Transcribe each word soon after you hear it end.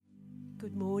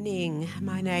Good morning.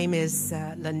 My name is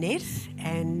Lynette,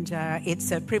 and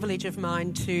it's a privilege of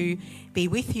mine to be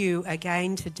with you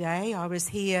again today. I was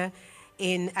here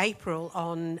in April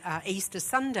on Easter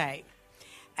Sunday,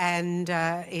 and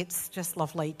it's just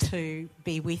lovely to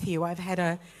be with you. I've had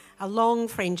a long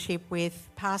friendship with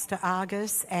Pastor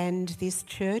Argus and this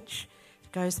church.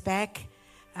 It goes back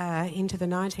into the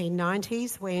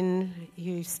 1990s when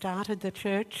you started the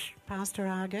church, Pastor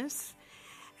Argus.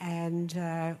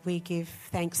 And we give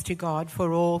thanks to God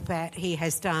for all that he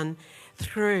has done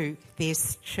through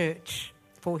this church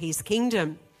for his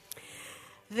kingdom.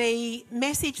 The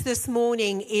message this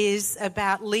morning is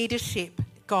about leadership,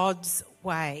 God's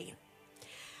way.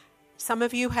 Some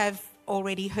of you have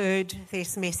already heard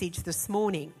this message this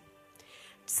morning.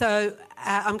 So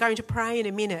I'm going to pray in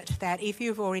a minute that if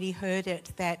you've already heard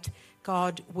it, that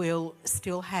God will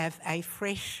still have a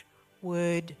fresh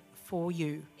word for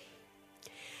you.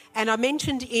 And I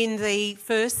mentioned in the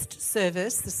first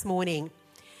service this morning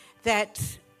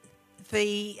that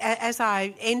as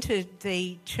I entered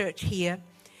the church here,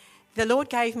 the Lord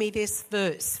gave me this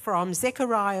verse from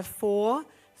Zechariah 4,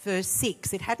 verse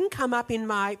 6. It hadn't come up in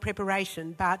my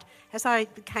preparation, but as I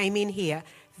came in here,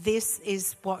 this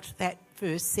is what that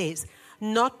verse says.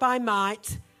 Not by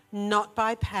might, not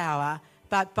by power,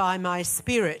 but by my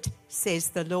Spirit, says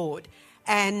the Lord.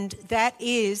 And that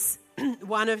is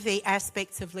one of the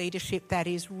aspects of leadership that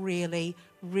is really,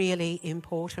 really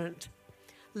important.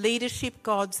 Leadership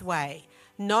God's way,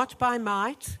 not by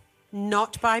might,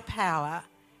 not by power,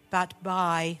 but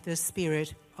by the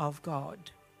Spirit of God.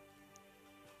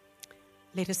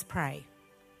 Let us pray.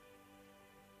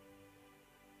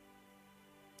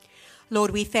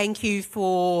 Lord, we thank you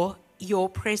for your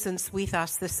presence with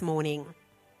us this morning.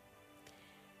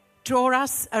 Draw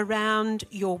us around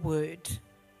your word.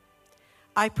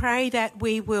 I pray that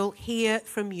we will hear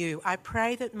from you. I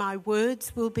pray that my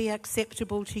words will be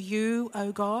acceptable to you,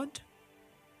 O God.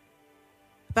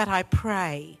 But I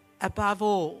pray, above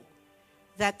all,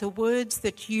 that the words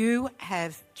that you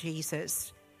have,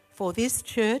 Jesus, for this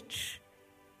church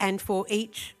and for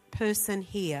each person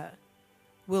here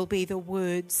will be the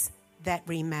words that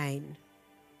remain.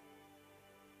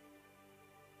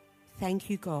 Thank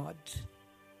you, God.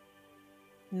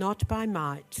 Not by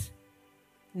might,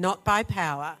 not by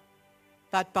power,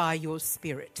 but by your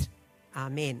Spirit.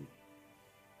 Amen.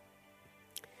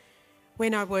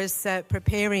 When I was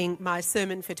preparing my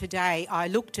sermon for today, I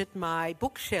looked at my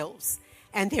bookshelves,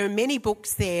 and there are many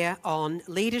books there on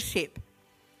leadership.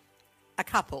 A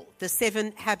couple, The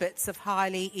 7 Habits of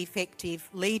Highly Effective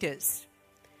Leaders,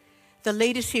 The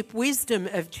Leadership Wisdom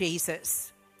of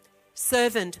Jesus,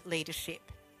 Servant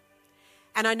Leadership.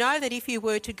 And I know that if you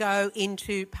were to go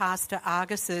into Pastor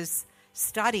Argus's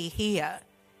study here,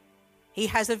 he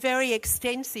has a very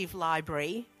extensive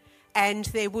library, and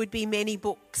there would be many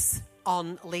books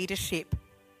on leadership.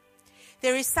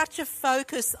 There is such a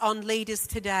focus on leaders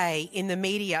today in the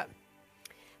media.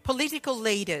 Political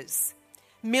leaders,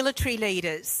 military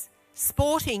leaders,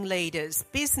 sporting leaders,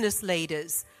 business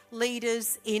leaders,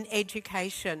 leaders in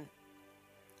education.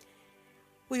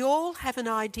 We all have an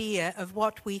idea of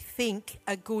what we think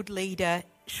a good leader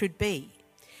should be.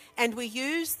 And we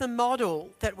use the model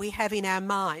that we have in our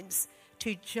minds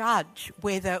to judge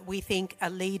whether we think a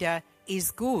leader is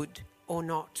good or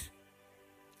not.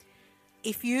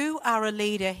 If you are a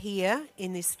leader here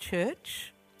in this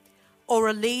church or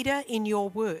a leader in your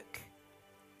work,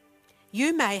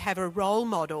 you may have a role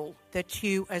model that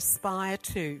you aspire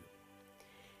to.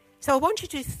 So I want you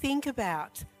to think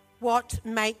about what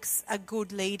makes a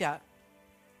good leader.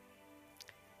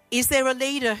 Is there a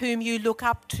leader whom you look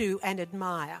up to and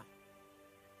admire?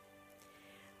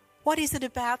 What is it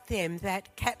about them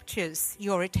that captures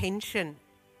your attention?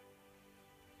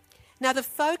 Now, the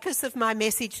focus of my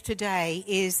message today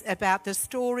is about the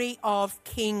story of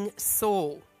King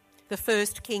Saul, the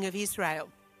first king of Israel.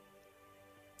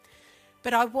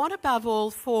 But I want above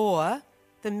all for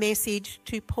the message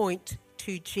to point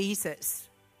to Jesus.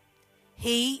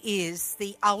 He is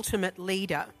the ultimate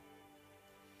leader.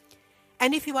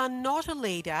 And if you are not a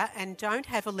leader and don't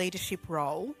have a leadership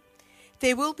role,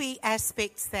 there will be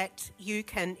aspects that you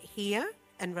can hear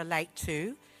and relate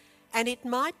to, and it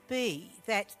might be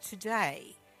that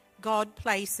today God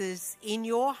places in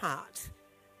your heart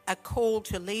a call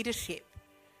to leadership,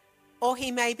 or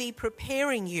he may be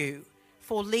preparing you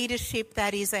for leadership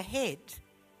that is ahead,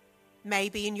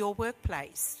 maybe in your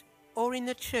workplace or in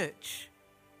the church.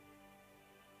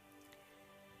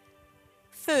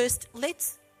 First,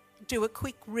 let's do a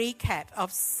quick recap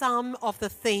of some of the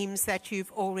themes that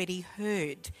you've already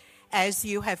heard as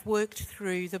you have worked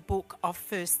through the book of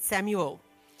 1 Samuel.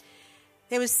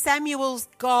 There was Samuel's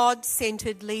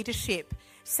God-centered leadership.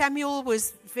 Samuel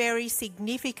was very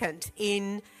significant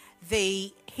in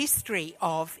the history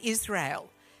of Israel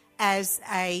as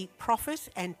a prophet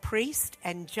and priest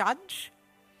and judge.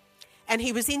 And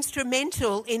he was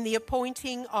instrumental in the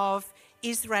appointing of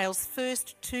Israel's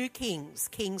first two kings,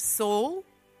 King Saul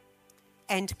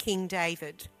and King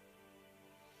David.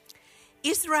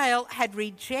 Israel had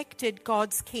rejected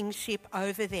God's kingship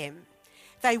over them.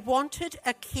 They wanted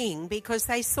a king because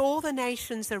they saw the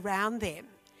nations around them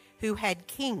who had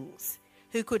kings,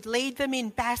 who could lead them in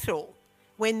battle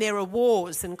when there are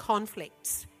wars and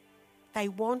conflicts. They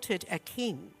wanted a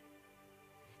king.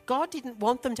 God didn't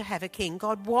want them to have a king.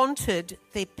 God wanted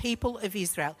the people of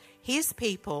Israel, his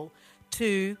people,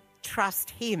 to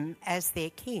trust him as their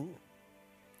king.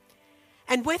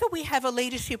 And whether we have a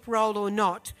leadership role or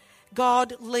not,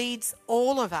 God leads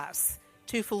all of us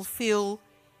to fulfill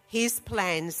his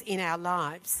plans in our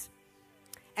lives.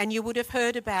 And you would have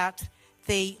heard about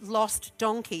the lost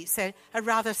donkeys, a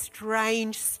rather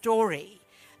strange story.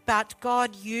 But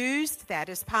God used that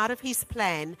as part of his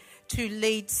plan to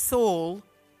lead Saul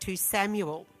to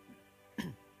Samuel.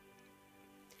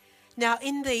 Now,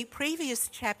 in the previous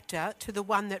chapter to the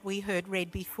one that we heard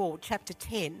read before, chapter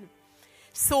 10,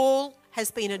 Saul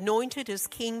has been anointed as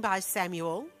king by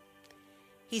Samuel.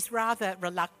 He's rather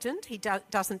reluctant. He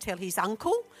doesn't tell his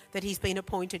uncle that he's been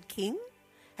appointed king.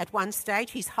 At one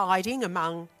stage, he's hiding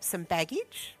among some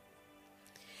baggage.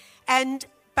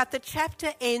 But the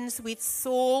chapter ends with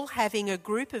Saul having a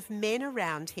group of men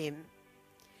around him.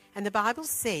 And the Bible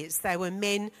says they were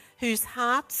men whose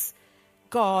hearts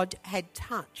God had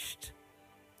touched.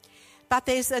 But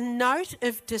there's a note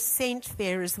of dissent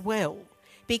there as well,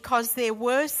 because there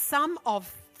were some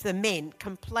of the men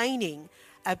complaining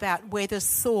about whether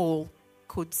Saul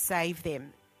could save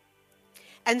them.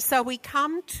 And so we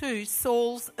come to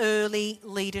Saul's early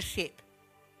leadership.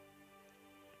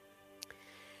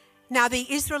 Now,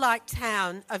 the Israelite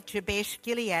town of Jabesh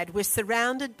Gilead was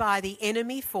surrounded by the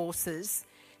enemy forces,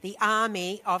 the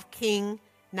army of King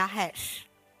Nahash.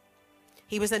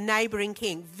 He was a neighbouring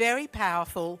king, very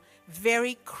powerful,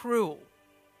 very cruel,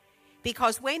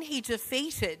 because when he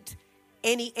defeated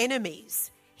any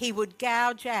enemies, he would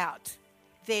gouge out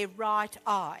their right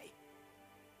eye.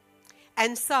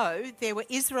 And so there were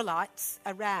Israelites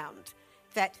around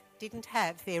that didn't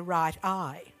have their right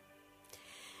eye.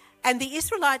 And the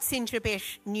Israelites in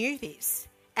Jabesh knew this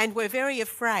and were very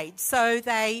afraid, so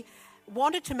they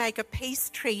wanted to make a peace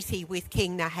treaty with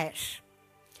King Nahash.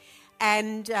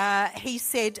 And he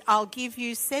said, I'll give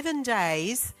you 7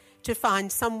 days to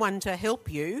find someone to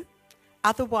help you,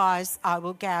 otherwise I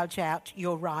will gouge out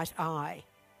your right eye.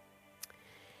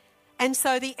 And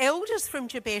so the elders from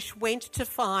Jabesh went to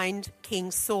find King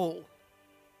Saul.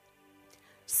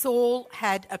 Saul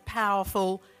had a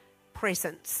powerful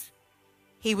presence.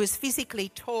 He was physically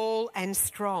tall and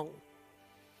strong.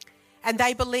 And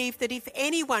they believed that if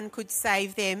anyone could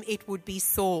save them, it would be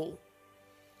Saul.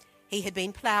 He had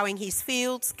been ploughing his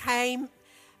fields, came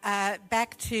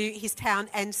back to his town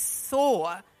and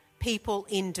saw people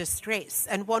in distress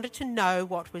and wanted to know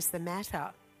what was the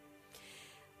matter.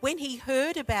 When he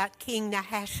heard about King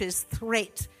Nahash's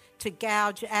threat to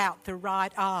gouge out the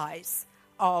right eyes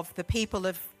of the people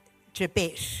of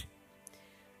Jabesh,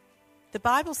 the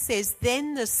Bible says,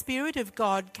 then the Spirit of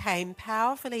God came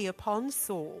powerfully upon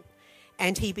Saul,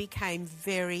 and he became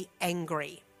very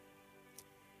angry.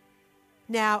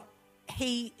 Now,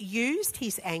 he used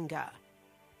his anger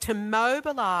to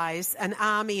mobilise an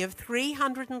army of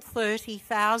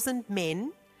 330,000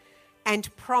 men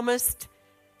and promised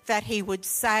that he would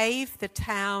save the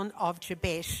town of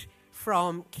Jabesh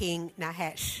from King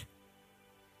Nahash.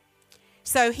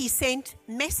 So he sent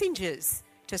messengers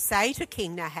to say to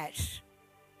King Nahash,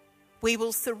 we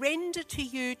will surrender to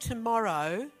you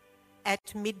tomorrow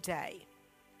at midday.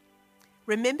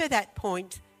 Remember that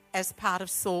point as part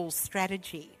of Saul's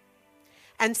strategy.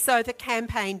 And so the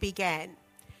campaign began.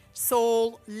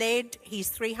 Saul led his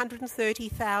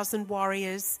 330,000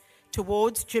 warriors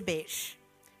towards Jabesh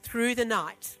through the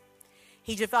night.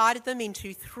 He divided them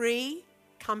into 3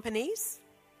 companies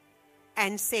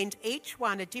and sent each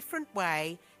one a different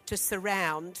way to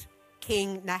surround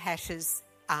King Nahash's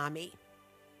army.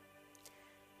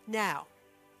 Now,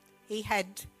 he had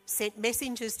sent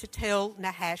messengers to tell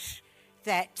Nahash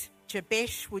that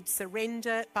Jabesh would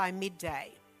surrender by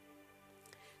midday.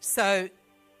 So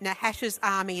Nahash's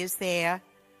army is there.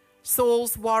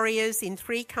 Saul's warriors in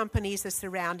 3 companies are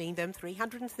surrounding them,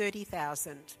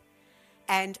 330,000.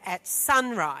 And at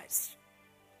sunrise,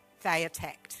 they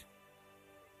attacked.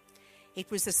 It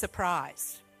was a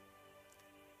surprise.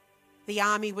 The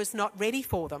army was not ready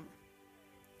for them.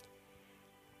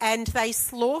 And they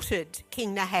slaughtered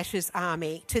King Nahash's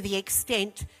army to the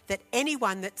extent that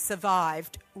anyone that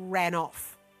survived ran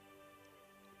off.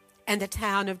 And the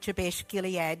town of Jabesh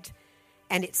Gilead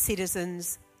and its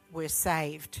citizens were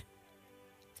saved.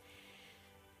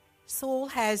 Saul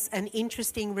has an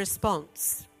interesting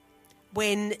response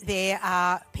when there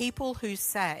are people who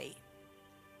say,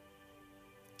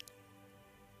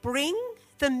 "Bring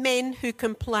the men who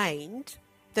complained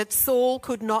that Saul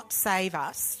could not save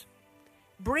us.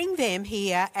 Bring them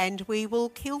here and we will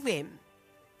kill them."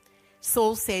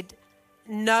 Saul said,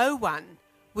 "No one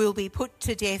will be put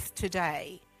to death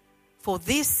today, for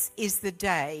this is the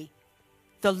day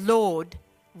the Lord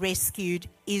rescued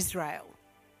Israel."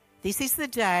 This is the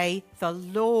day the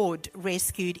Lord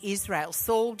rescued Israel.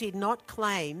 Saul did not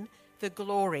claim the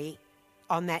glory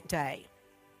on that day.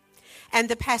 And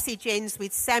the passage ends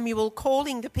with Samuel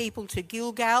calling the people to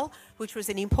Gilgal, which was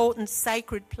an important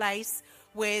sacred place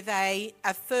where they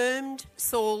affirmed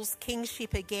Saul's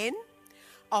kingship again,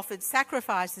 offered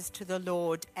sacrifices to the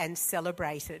Lord, and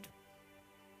celebrated.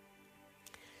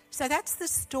 So that's the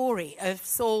story of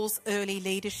Saul's early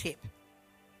leadership.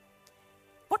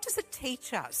 What does it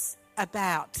teach us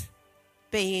about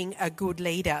being a good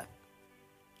leader?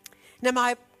 Now,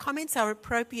 my comments are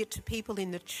appropriate to people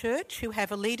in the church who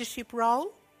have a leadership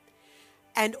role,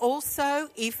 and also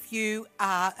if you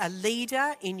are a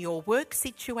leader in your work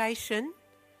situation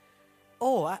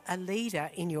or a leader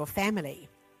in your family.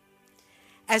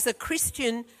 As a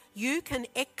Christian, you can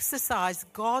exercise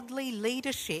godly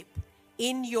leadership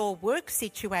in your work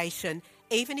situation,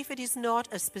 even if it is not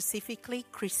a specifically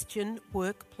Christian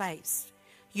workplace.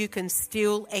 You can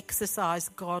still exercise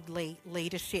godly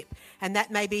leadership. And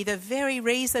that may be the very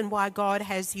reason why God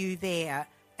has you there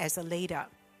as a leader.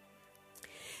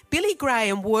 Billy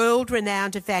Graham,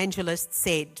 world-renowned evangelist,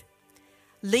 said,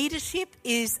 "Leadership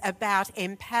is about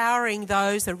empowering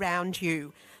those around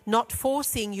you, not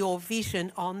forcing your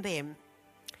vision on them."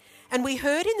 And we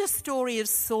heard in the story of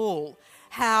Saul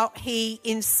how he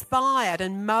inspired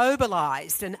and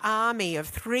mobilised an army of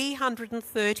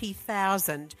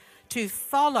 330,000 to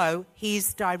follow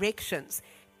his directions.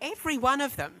 Every one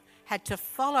of them had to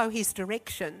follow his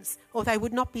directions or they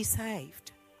would not be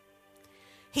saved.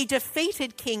 He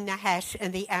defeated King Nahash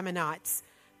and the Ammonites,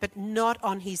 but not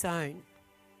on his own.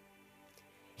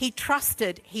 He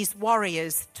trusted his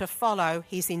warriors to follow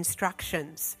his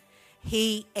instructions.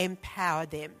 He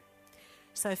empowered them.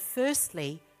 So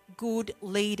firstly, good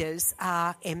leaders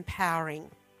are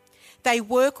empowering. They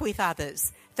work with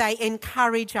others. They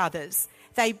encourage others.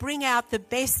 They bring out the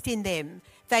best in them.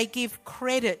 They give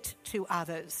credit to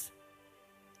others.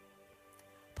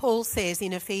 Paul says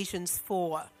in Ephesians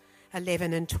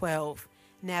 4:11 and 12,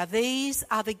 "Now these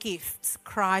are the gifts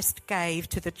Christ gave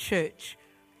to the church,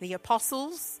 the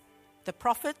apostles, the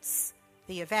prophets,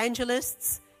 the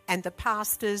evangelists, and the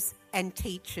pastors and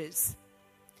teachers.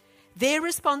 Their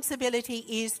responsibility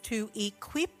is to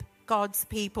equip God's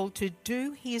people to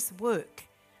do his work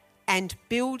and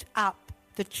build up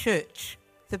the church,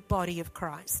 the body of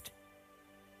Christ."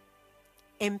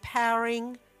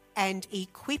 Empowering and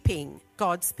equipping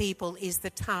God's people is the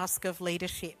task of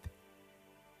leadership.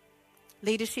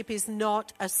 Leadership is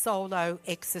not a solo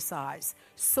exercise.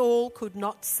 Saul could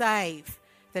not save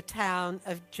the town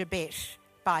of Jabesh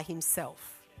by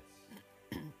himself,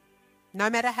 no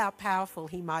matter how powerful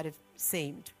he might have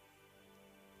seemed.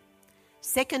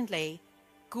 Secondly,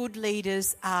 good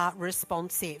leaders are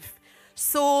responsive.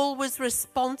 Saul was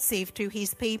responsive to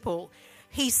his people.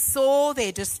 He saw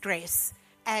their distress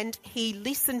and he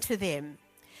listened to them.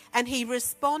 And he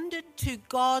responded to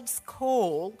God's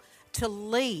call to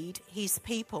lead his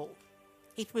people.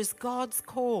 It was God's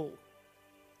call.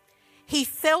 He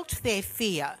felt their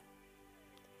fear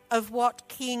of what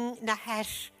King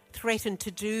Nahash threatened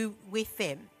to do with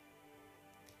them.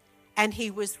 And he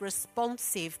was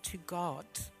responsive to God.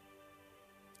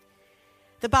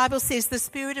 The Bible says the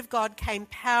Spirit of God came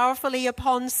powerfully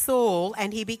upon Saul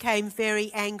and he became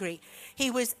very angry.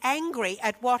 He was angry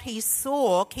at what he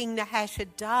saw King Nahash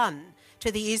had done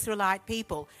to the Israelite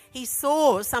people. He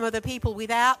saw some of the people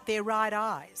without their right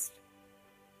eyes.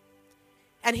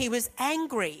 And he was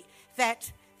angry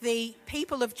that the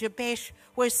people of Jabesh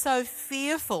were so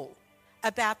fearful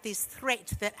about this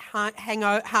threat that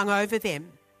hung over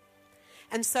them.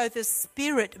 And so the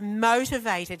Spirit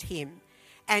motivated him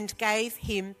and gave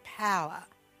him power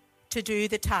to do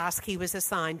the task he was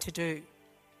assigned to do.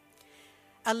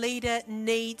 A leader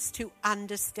needs to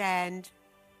understand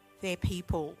their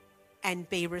people and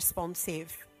be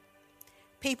responsive.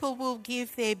 People will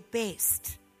give their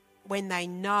best when they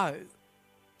know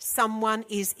someone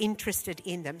is interested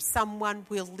in them, someone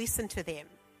will listen to them.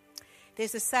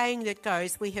 There's a saying that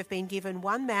goes, we have been given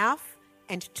one mouth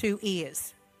and two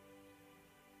ears.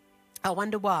 I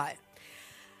wonder why.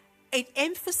 It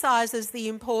emphasises the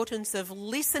importance of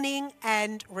listening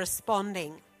and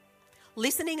responding.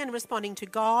 Listening and responding to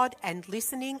God, and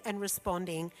listening and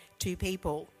responding to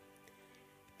people.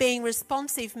 Being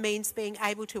responsive means being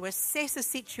able to assess a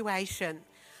situation,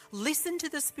 listen to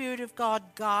the Spirit of God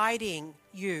guiding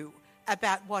you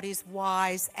about what is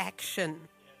wise action.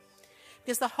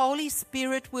 Because the Holy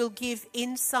Spirit will give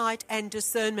insight and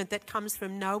discernment that comes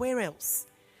from nowhere else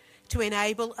to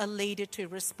enable a leader to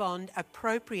respond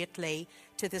appropriately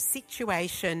to the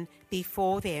situation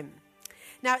before them.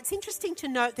 Now, it's interesting to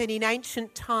note that in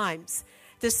ancient times,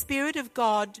 the Spirit of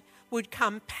God would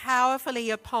come powerfully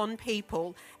upon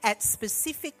people at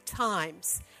specific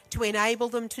times to enable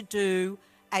them to do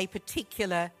a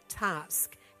particular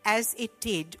task, as it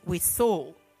did with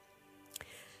Saul.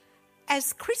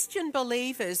 As Christian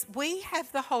believers, we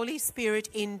have the Holy Spirit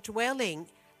indwelling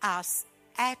us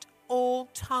at all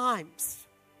times.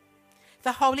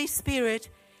 The Holy Spirit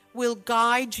will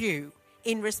guide you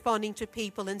in responding to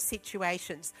people and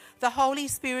situations. The Holy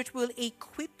Spirit will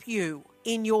equip you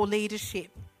in your leadership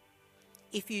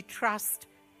if you trust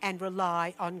and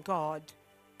rely on God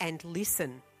and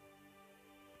listen.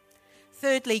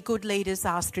 Thirdly, good leaders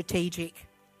are strategic.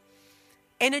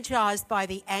 Energised by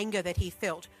the anger that he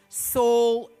felt,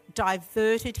 Saul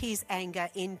diverted his anger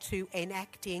into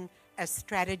enacting a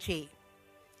strategy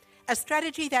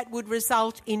that would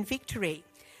result in victory.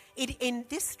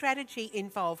 This strategy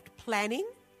involved planning,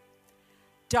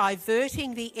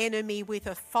 diverting the enemy with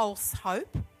a false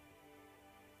hope,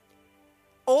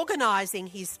 organising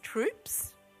his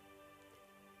troops,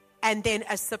 and then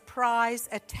a surprise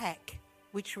attack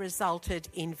which resulted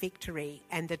in victory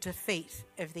and the defeat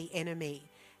of the enemy.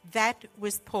 That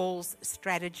was Paul's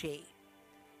strategy.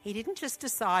 He didn't just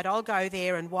decide, I'll go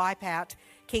there and wipe out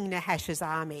King Nahash's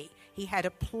army. He had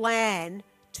a plan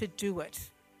to do it.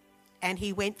 And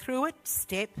he went through it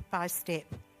step by step.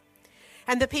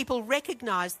 And the people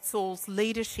recognised Saul's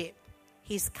leadership,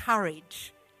 his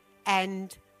courage,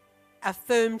 and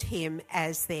affirmed him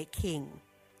as their king.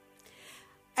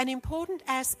 An important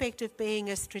aspect of being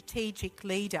a strategic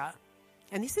leader,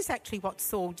 and this is actually what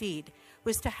Saul did,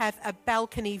 was to have a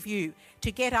balcony view,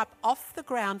 to get up off the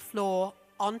ground floor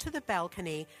onto the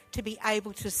balcony to be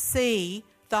able to see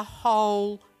the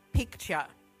whole picture.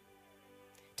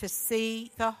 To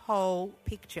see the whole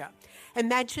picture.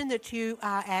 Imagine that you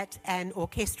are at an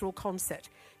orchestral concert.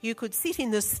 You could sit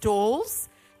in the stalls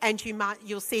and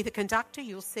you'll see the conductor,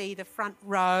 you'll see the front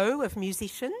row of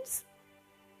musicians.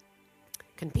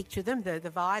 You can picture them, the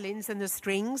violins and the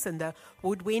strings and the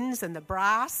woodwinds and the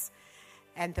brass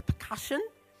and the percussion.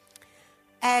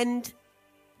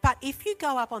 But if you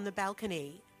go up on the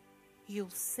balcony,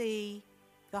 you'll see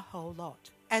the whole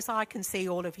lot, as I can see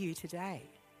all of you today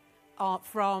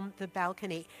from the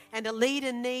balcony. And a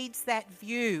leader needs that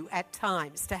view at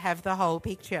times to have the whole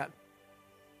picture.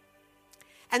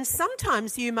 And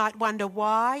sometimes you might wonder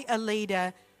why a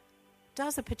leader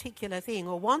does a particular thing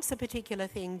or wants a particular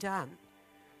thing done.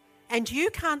 And you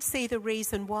can't see the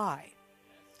reason why.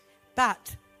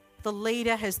 But the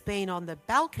leader has been on the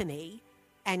balcony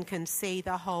and can see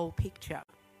the whole picture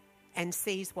and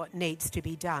sees what needs to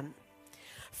be done.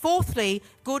 Fourthly,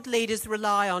 good leaders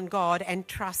rely on God and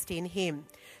trust in him.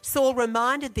 Saul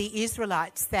reminded the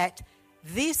Israelites that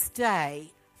this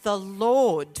day the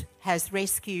Lord has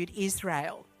rescued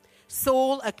Israel.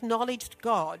 Saul acknowledged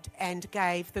God and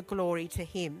gave the glory to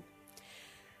him.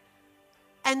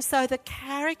 And so the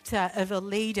character of a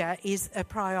leader is a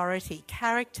priority.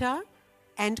 Character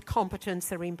and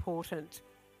competence are important.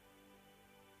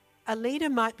 A leader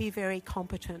might be very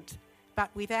competent, but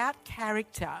without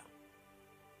character,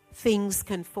 things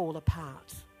can fall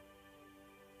apart.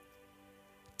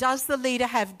 Does the leader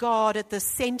have God at the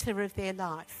centre of their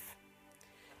life?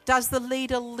 Does the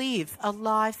leader live a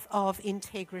life of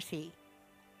integrity?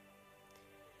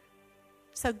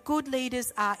 So good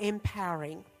leaders are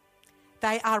empowering.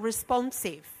 They are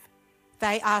responsive.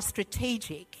 They are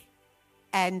strategic.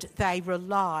 And they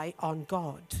rely on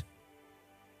God.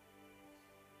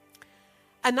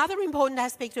 Another important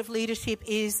aspect of leadership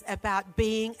is about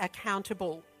being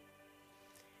accountable.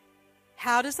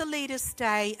 How does a leader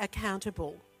stay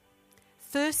accountable?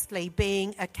 Firstly,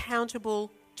 being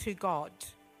accountable to God.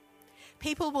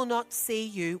 People will not see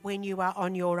you when you are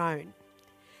on your own.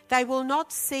 They will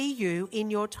not see you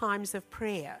in your times of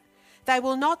prayer. They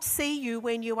will not see you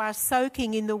when you are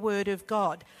soaking in the Word of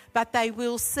God, but they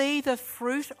will see the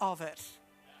fruit of it.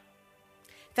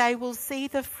 They will see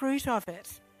the fruit of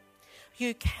it.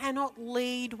 You cannot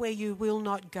lead where you will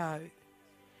not go.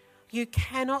 You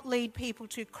cannot lead people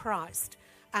to Christ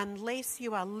unless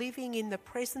you are living in the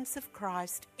presence of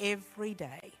Christ every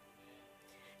day.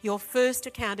 Your first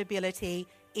accountability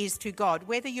is to God,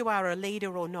 whether you are a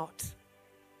leader or not.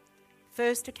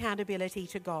 First accountability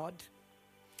to God.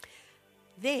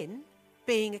 Then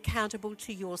being accountable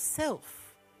to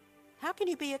yourself. How can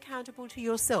you be accountable to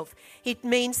yourself? It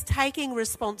means taking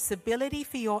responsibility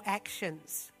for your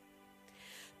actions.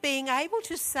 Being able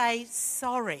to say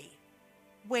sorry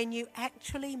when you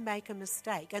actually make a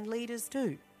mistake, and leaders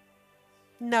do.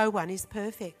 No one is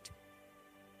perfect.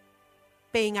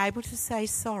 Being able to say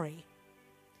sorry.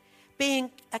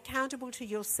 Being accountable to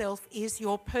yourself is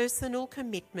your personal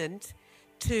commitment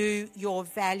to your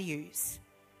values,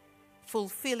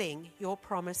 fulfilling your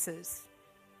promises.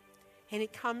 And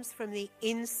it comes from the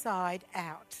inside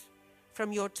out,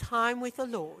 from your time with the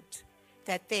Lord,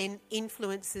 that then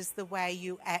influences the way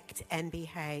you act and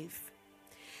behave.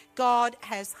 God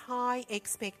has high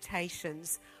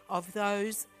expectations of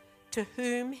those to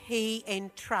whom he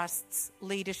entrusts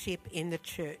leadership in the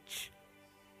church.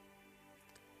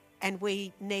 And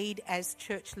we need, as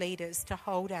church leaders, to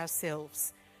hold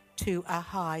ourselves to a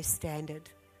high standard.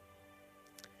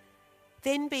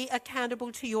 Then be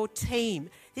accountable to your team.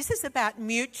 This is about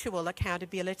mutual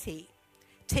accountability.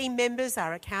 Team members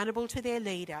are accountable to their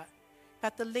leader,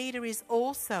 but the leader is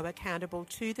also accountable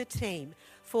to the team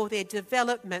for their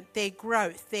development, their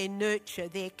growth, their nurture,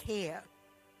 their care.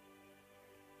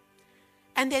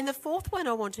 And then the fourth one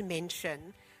I want to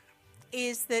mention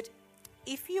is that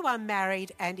if you are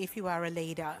married and if you are a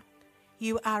leader,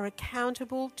 you are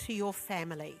accountable to your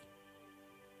family.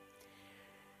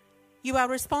 You are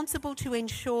responsible to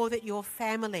ensure that your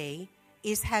family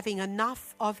is having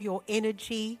enough of your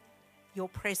energy, your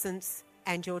presence,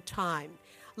 and your time.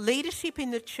 Leadership in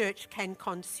the church can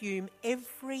consume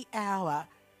every hour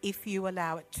if you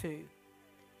allow it to.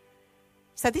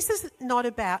 So this is not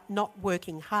about not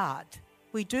working hard.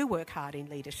 We do work hard in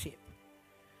leadership.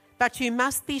 But you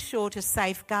must be sure to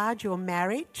safeguard your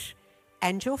marriage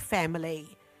and your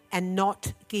family and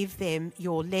not give them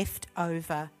your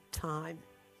leftover time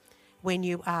when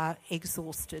you are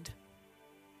exhausted.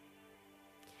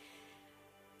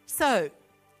 So,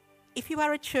 if you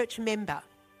are a church member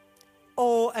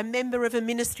or a member of a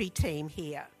ministry team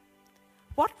here,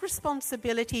 what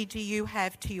responsibility do you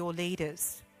have to your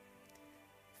leaders?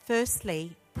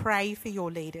 Firstly, pray for your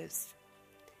leaders.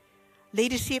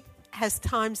 Leadership has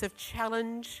times of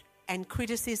challenge and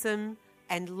criticism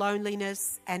and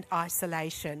loneliness and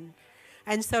isolation.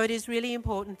 And so it is really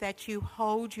important that you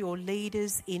hold your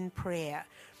leaders in prayer.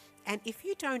 And if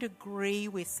you don't agree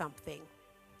with something,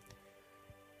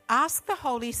 ask the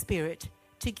Holy Spirit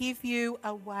to give you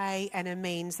a way and a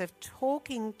means of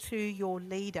talking to your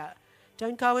leader.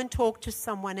 Don't go and talk to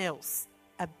someone else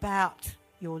about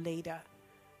your leader.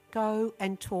 Go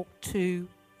and talk to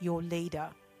your leader.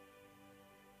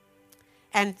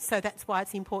 And so that's why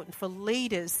it's important for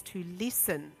leaders to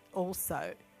listen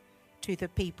also to the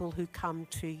people who come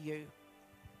to you.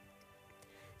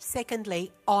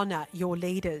 Secondly, honour your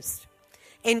leaders.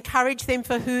 Encourage them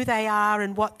for who they are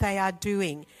and what they are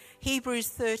doing. Hebrews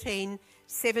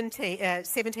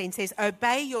 13:17 says,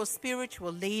 "Obey your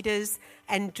spiritual leaders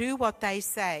and do what they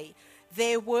say.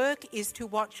 Their work is to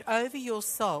watch over your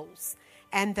souls,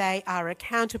 and they are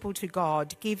accountable to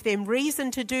God. Give them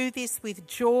reason to do this with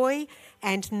joy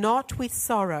and not with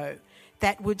sorrow.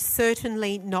 That would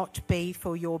certainly not be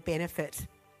for your benefit."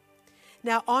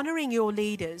 Now, honouring your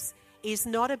leaders is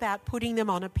not about putting them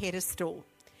on a pedestal,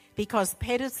 because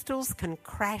pedestals can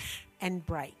crash and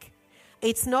break.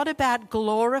 It's not about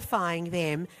glorifying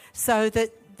them so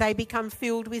that they become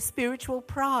filled with spiritual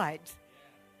pride.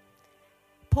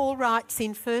 Paul writes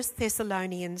in 1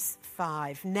 Thessalonians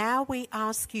 5, "Now we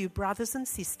ask you, brothers and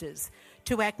sisters,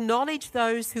 to acknowledge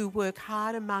those who work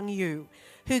hard among you,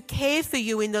 who care for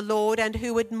you in the Lord and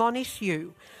who admonish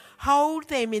you. Hold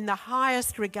them in the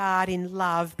highest regard in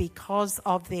love because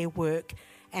of their work,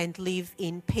 and live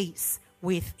in peace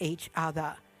with each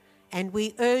other. And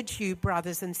we urge you,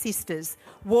 brothers and sisters,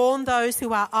 warn those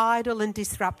who are idle and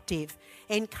disruptive,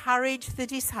 encourage the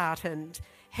disheartened,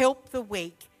 help the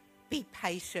weak, be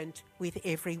patient with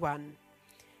everyone."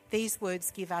 These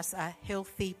words give us a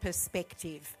healthy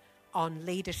perspective on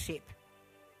leadership.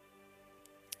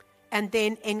 And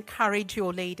then encourage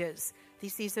your leaders.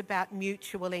 This is about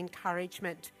mutual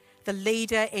encouragement. The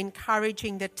leader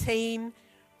encouraging the team,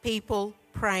 people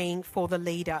praying for the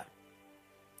leader.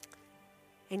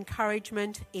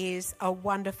 Encouragement is a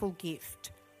wonderful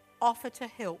gift. Offer to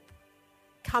help,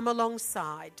 come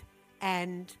alongside,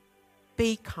 and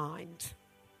be kind.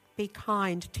 Be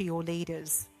kind to your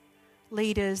leaders.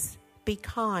 Leaders, Be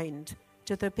kind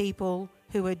to the people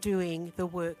who are doing the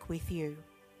work with you.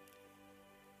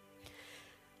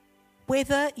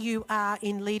 Whether you are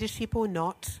in leadership or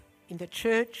not, in the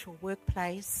church or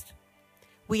workplace,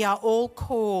 we are all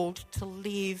called to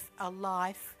live a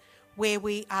life where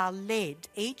we are led,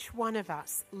 each one of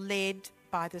us, led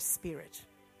by the Spirit.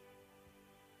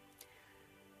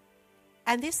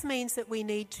 And this means that we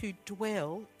need to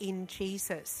dwell in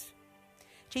Jesus.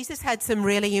 Jesus had some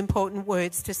really important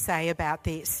words to say about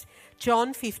this.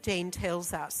 John 15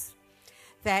 tells us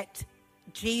that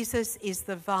Jesus is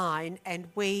the vine and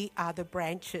we are the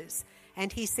branches.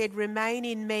 And he said, "Remain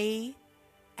in me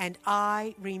and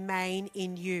I remain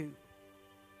in you."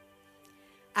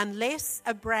 Unless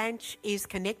a branch is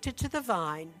connected to the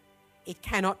vine, it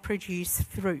cannot produce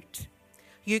fruit.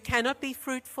 You cannot be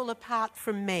fruitful apart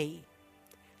from me.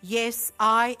 Yes,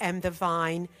 I am the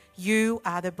vine, you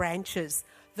are the branches.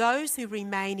 Those who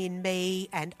remain in me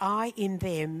and I in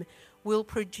them will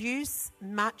produce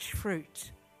much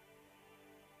fruit.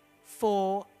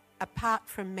 For apart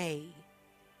from me,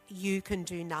 you can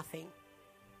do nothing.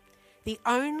 The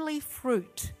only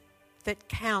fruit that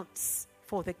counts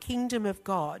for the kingdom of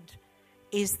God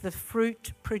is the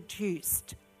fruit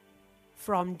produced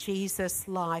from Jesus'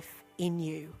 life in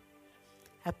you.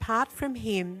 Apart from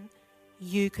him,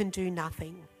 you can do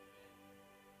nothing.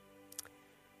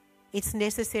 It's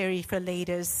necessary for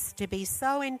leaders to be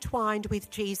so entwined with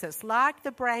Jesus, like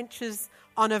the branches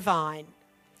on a vine,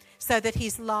 so that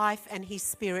his life and his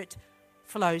spirit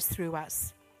flows through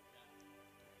us.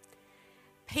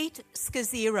 Pete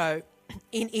Scazzero,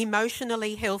 in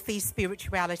Emotionally Healthy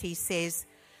Spirituality, says,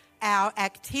 "Our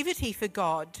activity for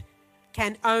God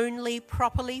can only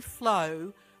properly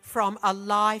flow from a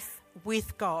life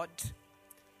with God.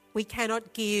 We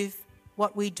cannot give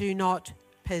what we do not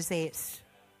possess."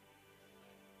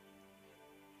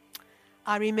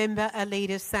 I remember a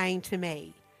leader saying to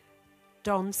me,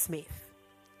 Don Smith,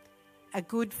 a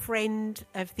good friend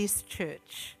of this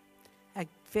church, a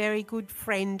very good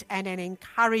friend and an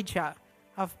encourager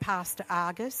of Pastor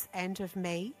Argus and of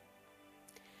me.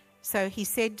 So he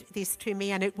said this to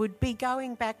me, and it would be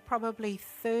going back probably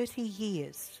 30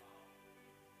 years.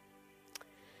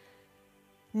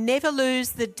 "Never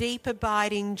lose the deep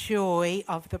abiding joy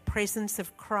of the presence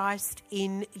of Christ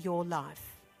in your life."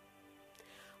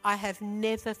 I have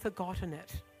never forgotten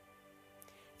it.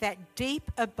 That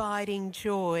deep abiding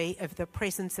joy of the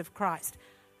presence of Christ.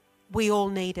 We all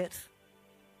need it.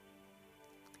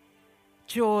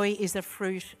 Joy is a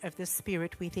fruit of the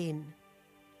Spirit within.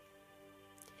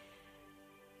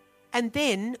 And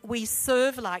then we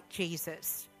serve like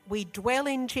Jesus. We dwell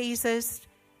in Jesus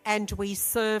and we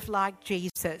serve like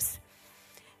Jesus.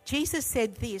 Jesus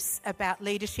said this about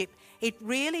leadership. It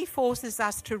really forces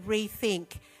us to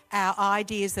rethink our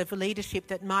ideas of leadership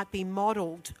that might be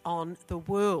modelled on the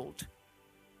world.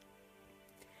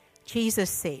 Jesus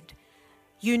said,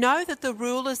 "You know that the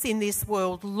rulers in this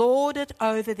world lord it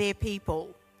over their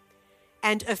people,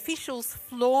 and officials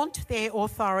flaunt their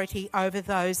authority over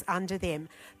those under them.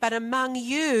 But among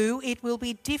you, it will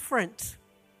be different.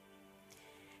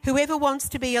 Whoever wants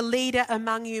to be a leader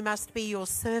among you must be your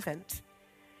servant,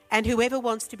 and whoever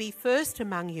wants to be first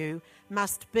among you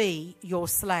must be your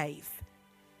slave.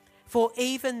 For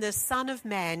even the Son of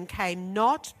Man came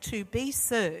not to be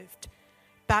served,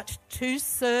 but to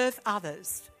serve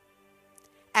others,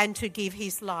 and to give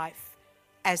his life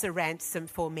as a ransom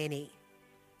for many."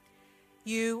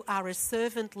 You are a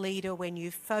servant leader when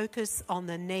you focus on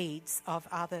the needs of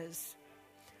others.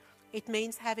 It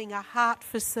means having a heart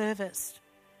for service,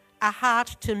 a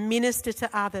heart to minister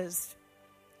to others.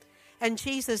 And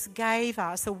Jesus gave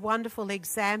us a wonderful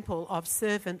example of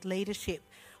servant leadership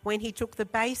when he took the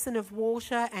basin of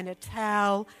water and a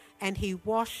towel and he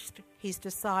washed his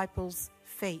disciples'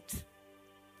 feet.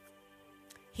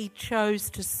 He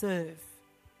chose to serve.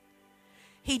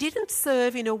 He didn't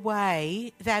serve in a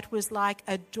way that was like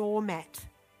a doormat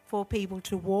for people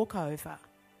to walk over,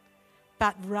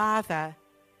 but rather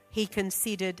he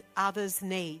considered others'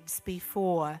 needs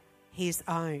before his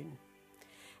own.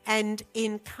 And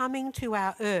in coming to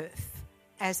our earth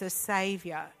as a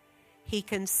saviour, he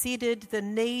considered the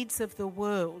needs of the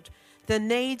world, the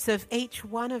needs of each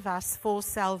one of us for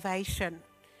salvation.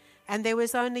 And there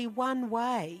was only one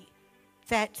way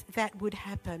that would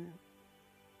happen,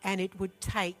 and it would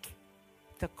take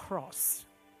the cross.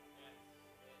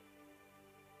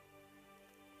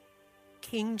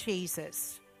 King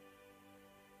Jesus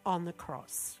on the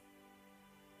cross.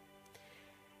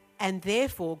 And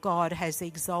therefore God has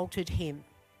exalted him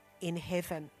in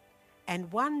heaven.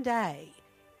 And one day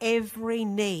every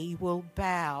knee will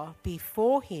bow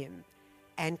before him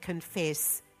and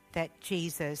confess that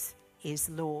Jesus is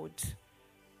Lord.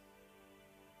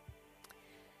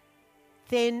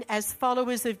 Then, as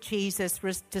followers of Jesus,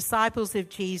 disciples of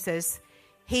Jesus,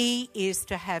 he is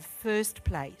to have first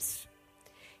place.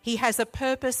 He has a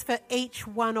purpose for each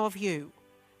one of you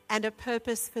and a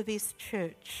purpose for this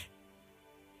church.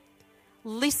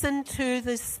 Listen to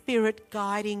the Spirit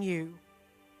guiding you,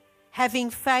 having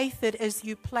faith that as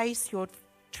you place your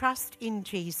trust in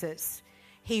Jesus,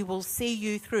 he will see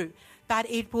you through. But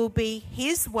it will be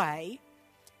his way,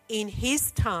 in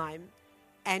his time,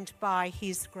 and by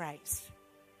his grace.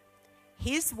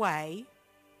 His way,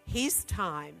 his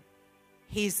time,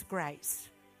 his grace.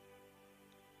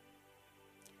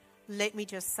 Let me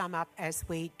just sum up as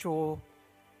we draw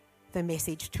the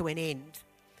message to an end.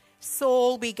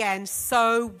 Saul began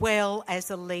so well as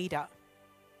a leader.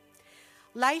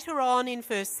 Later on in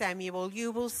 1 Samuel,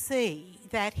 you will see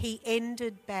that he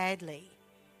ended badly.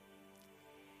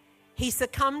 He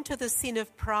succumbed to the sin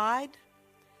of pride,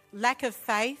 lack of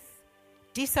faith,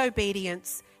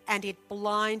 disobedience, and it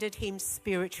blinded him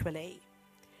spiritually.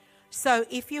 So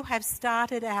if you have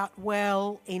started out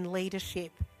well in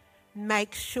leadership,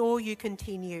 make sure you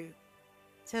continue.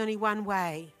 It's only one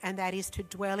way, and that is to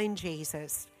dwell in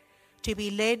Jesus, to be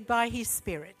led by his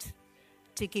Spirit,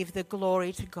 to give the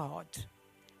glory to God.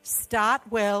 Start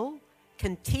well,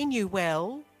 continue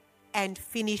well, and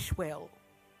finish well.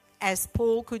 As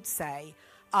Paul could say,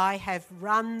 I have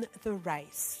run the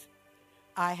race.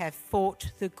 I have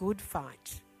fought the good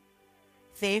fight.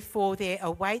 Therefore there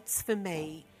awaits for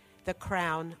me the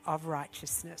crown of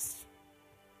righteousness.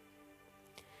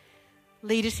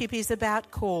 Leadership is about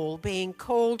being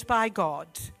called by God,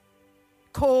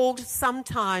 called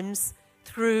sometimes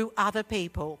through other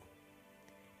people,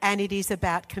 and it is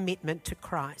about commitment to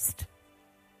Christ.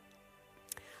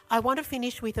 I want to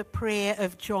finish with a prayer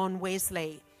of John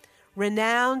Wesley,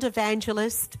 renowned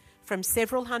evangelist from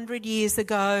several hundred years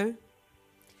ago,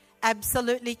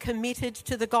 absolutely committed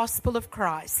to the gospel of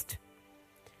Christ,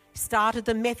 started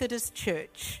the Methodist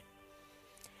Church,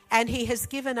 and he has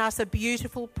given us a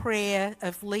beautiful prayer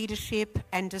of leadership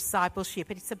and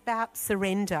discipleship. It's about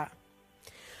surrender.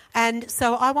 And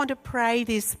so I want to pray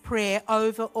this prayer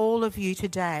over all of you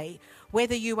today,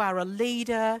 whether you are a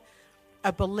leader,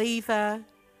 a believer,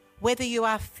 whether you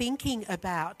are thinking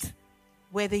about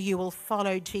whether you will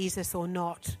follow Jesus or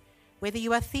not, whether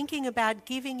you are thinking about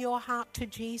giving your heart to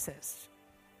Jesus,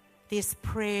 this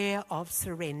prayer of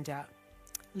surrender.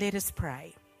 Let us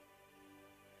pray.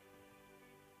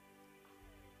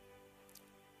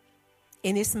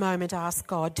 In this moment, ask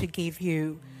God to give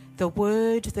you the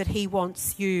word that he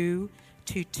wants you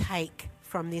to take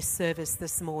from this service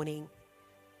this morning.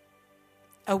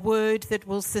 A word that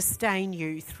will sustain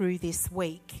you through this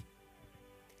week.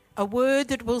 A word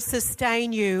that will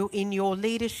sustain you in your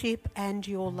leadership and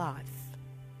your life.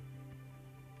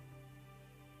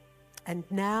 And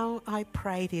now I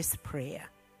pray this prayer.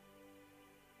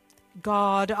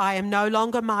 God, I am no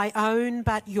longer my own,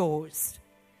 but yours.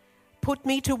 Put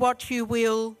me to what you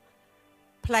will.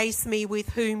 Place me with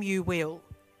whom you will.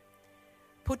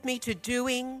 Put me to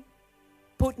doing.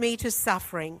 Put me to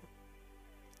suffering.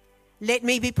 Let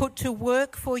me be put to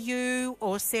work for you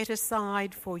or set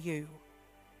aside for you.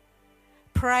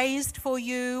 Praised for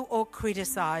you or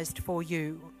criticised for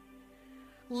you.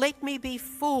 Let me be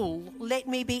full. Let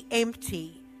me be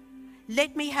empty.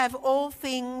 Let me have all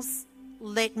things.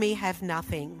 Let me have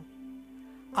nothing.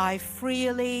 I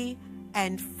freely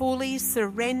and fully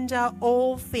surrender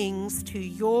all things to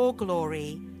your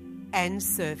glory and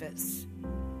service.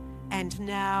 And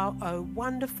now, O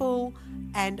wonderful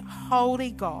and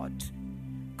holy God,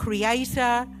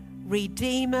 Creator,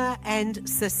 Redeemer and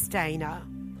Sustainer,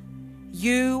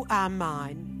 you are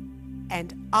mine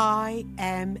and I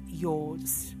am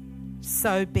yours.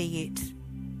 So be it.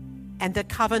 And the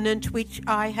covenant which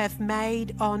I have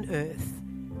made on earth,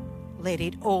 let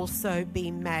it also be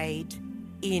made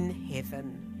in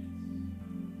heaven.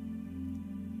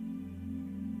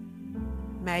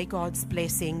 May God's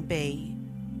blessing be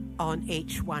on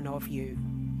each one of you.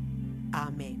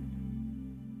 Amen.